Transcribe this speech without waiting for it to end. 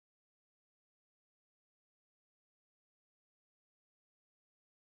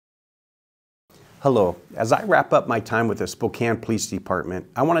Hello. As I wrap up my time with the Spokane Police Department,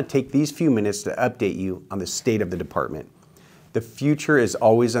 I want to take these few minutes to update you on the state of the department. The future is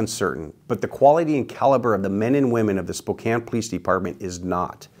always uncertain, but the quality and caliber of the men and women of the Spokane Police Department is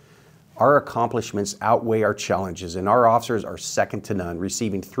not. Our accomplishments outweigh our challenges, and our officers are second to none,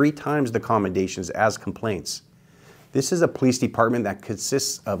 receiving 3 times the commendations as complaints. This is a police department that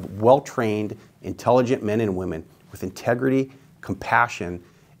consists of well-trained, intelligent men and women with integrity, compassion,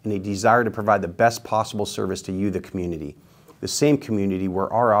 and a desire to provide the best possible service to you, the community. The same community where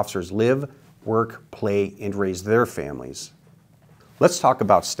our officers live, work, play, and raise their families. Let's talk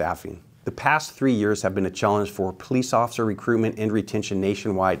about staffing. The past 3 years have been a challenge for police officer recruitment and retention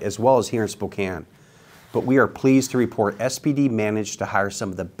nationwide, as well as here in Spokane. But we are pleased to report SPD managed to hire some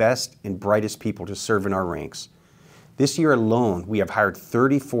of the best and brightest people to serve in our ranks. This year alone, we have hired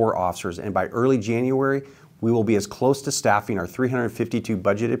 34 officers, and by early January, we will be as close to staffing our 352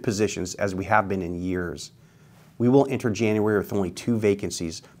 budgeted positions as we have been in years. We will enter January with only 2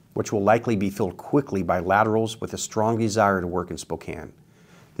 vacancies, which will likely be filled quickly by laterals with a strong desire to work in Spokane.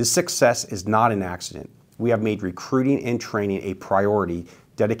 This success is not an accident. We have made recruiting and training a priority,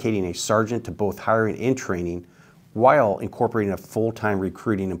 dedicating a sergeant to both hiring and training, while incorporating a full-time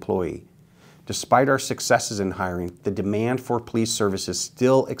recruiting employee. Despite our successes in hiring, the demand for police services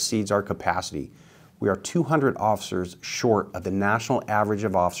still exceeds our capacity. We are 200 officers short of the national average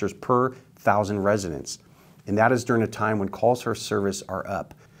of officers per 1,000 residents, and that is during a time when calls for service are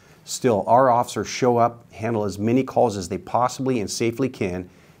up. Still, our officers show up, handle as many calls as they possibly and safely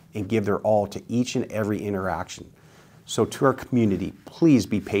can, and give their all to each and every interaction. So to our community, please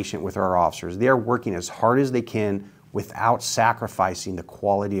be patient with our officers. They are working as hard as they can without sacrificing the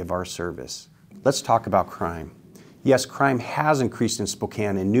quality of our service. Let's talk about crime. Yes, crime has increased in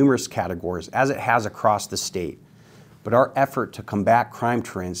Spokane in numerous categories, as it has across the state. But our effort to combat crime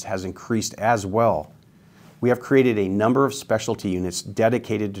trends has increased as well. We have created a number of specialty units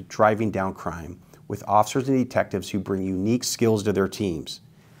dedicated to driving down crime, with officers and detectives who bring unique skills to their teams.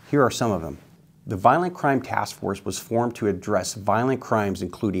 Here are some of them. The Violent Crime Task Force was formed to address violent crimes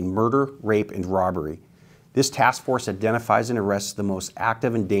including murder, rape, and robbery. This task force identifies and arrests the most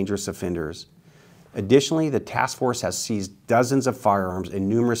active and dangerous offenders. Additionally, the task force has seized dozens of firearms and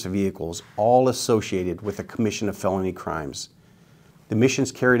numerous vehicles, all associated with the commission of felony crimes. The missions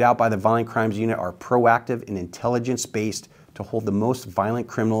carried out by the Violent Crimes Unit are proactive and intelligence-based to hold the most violent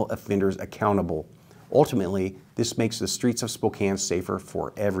criminal offenders accountable. Ultimately, this makes the streets of Spokane safer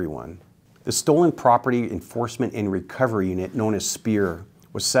for everyone. The Stolen Property Enforcement and Recovery Unit, known as SPEAR,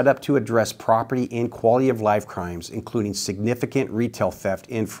 was set up to address property and quality of life crimes, including significant retail theft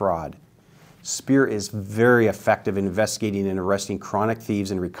and fraud. SPEAR is very effective in investigating and arresting chronic thieves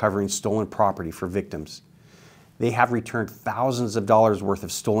and recovering stolen property for victims. They have returned thousands of dollars worth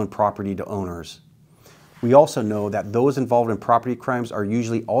of stolen property to owners. We also know that those involved in property crimes are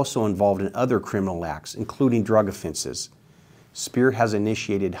usually also involved in other criminal acts, including drug offenses. SPEAR has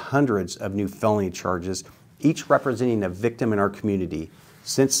initiated hundreds of new felony charges, each representing a victim in our community,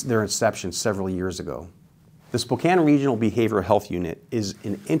 since their inception several years ago. The Spokane Regional Behavioral Health Unit is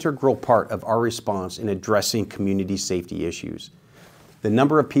an integral part of our response in addressing community safety issues. The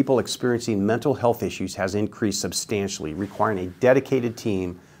number of people experiencing mental health issues has increased substantially, requiring a dedicated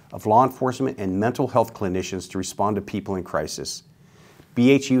team of law enforcement and mental health clinicians to respond to people in crisis.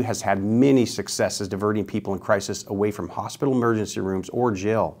 BHU has had many successes diverting people in crisis away from hospital emergency rooms or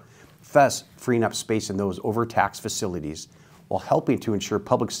jail, thus freeing up space in those overtaxed facilities, while helping to ensure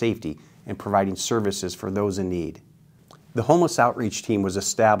public safety and providing services for those in need. The Homeless Outreach Team was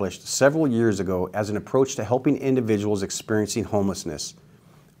established several years ago as an approach to helping individuals experiencing homelessness.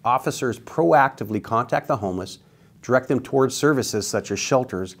 Officers proactively contact the homeless, direct them towards services such as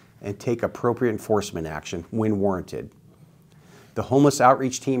shelters, and take appropriate enforcement action when warranted. The Homeless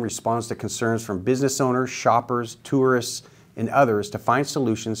Outreach Team responds to concerns from business owners, shoppers, tourists, and others to find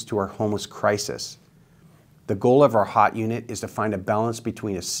solutions to our homeless crisis. The goal of our HOT unit is to find a balance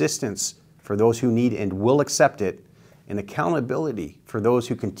between assistance for those who need and will accept it, and accountability for those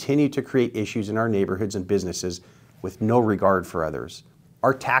who continue to create issues in our neighborhoods and businesses with no regard for others.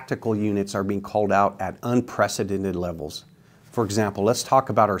 Our tactical units are being called out at unprecedented levels. For example, let's talk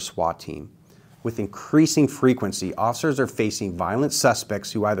about our SWAT team. With increasing frequency, officers are facing violent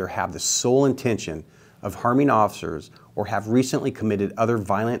suspects who either have the sole intention of harming officers or have recently committed other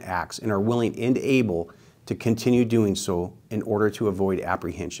violent acts and are willing and able to continue doing so in order to avoid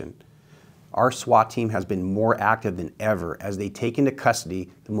apprehension. Our SWAT team has been more active than ever as they take into custody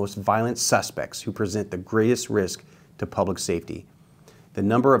the most violent suspects who present the greatest risk to public safety. The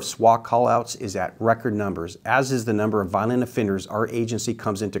number of SWAT callouts is at record numbers, as is the number of violent offenders our agency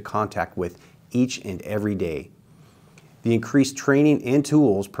comes into contact with each and every day. The increased training and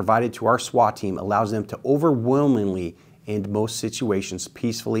tools provided to our SWAT team allows them to overwhelmingly end most situations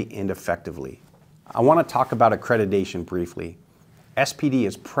peacefully and effectively. I want to talk about accreditation briefly. SPD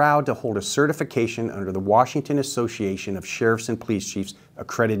is proud to hold a certification under the Washington Association of Sheriffs and Police Chiefs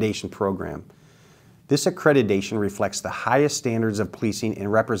accreditation program. This accreditation reflects the highest standards of policing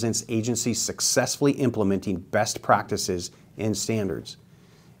and represents agencies successfully implementing best practices and standards.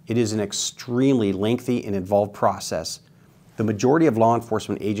 It is an extremely lengthy and involved process. The majority of law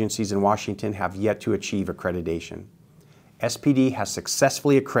enforcement agencies in Washington have yet to achieve accreditation. SPD has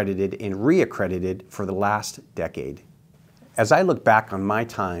successfully accredited and re-accredited for the last decade. As I look back on my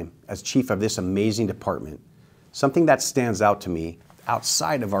time as chief of this amazing department, something that stands out to me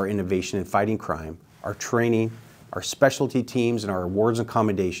outside of our innovation in fighting crime, our training, our specialty teams, and our awards and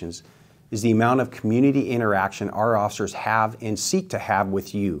commendations is the amount of community interaction our officers have and seek to have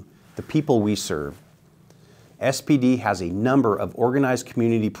with you, the people we serve. SPD has a number of organized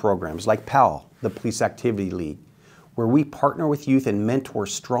community programs like PAL, the Police Activity League, where we partner with youth and mentor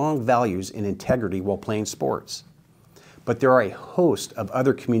strong values and integrity while playing sports. But there are a host of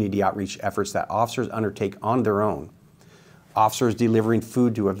other community outreach efforts that officers undertake on their own. Officers delivering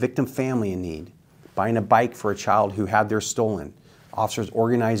food to a victim family in need, buying a bike for a child who had theirs stolen, officers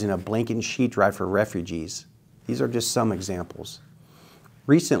organizing a blanket and sheet drive for refugees. These are just some examples.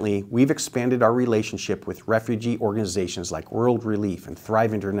 Recently, we've expanded our relationship with refugee organizations like World Relief and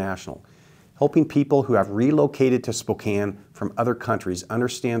Thrive International, helping people who have relocated to Spokane from other countries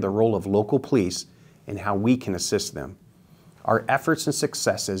understand the role of local police and how we can assist them. Our efforts and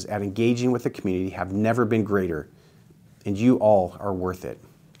successes at engaging with the community have never been greater, and you all are worth it.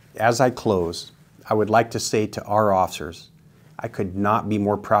 As I close, I would like to say to our officers, I could not be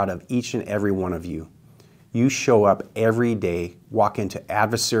more proud of each and every one of you. You show up every day, walk into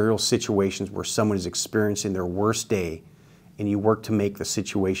adversarial situations where someone is experiencing their worst day, and you work to make the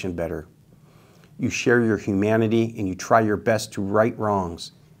situation better. You share your humanity and you try your best to right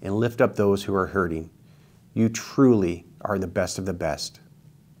wrongs and lift up those who are hurting. You truly are the best of the best.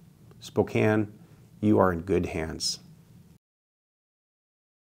 Spokane, you are in good hands.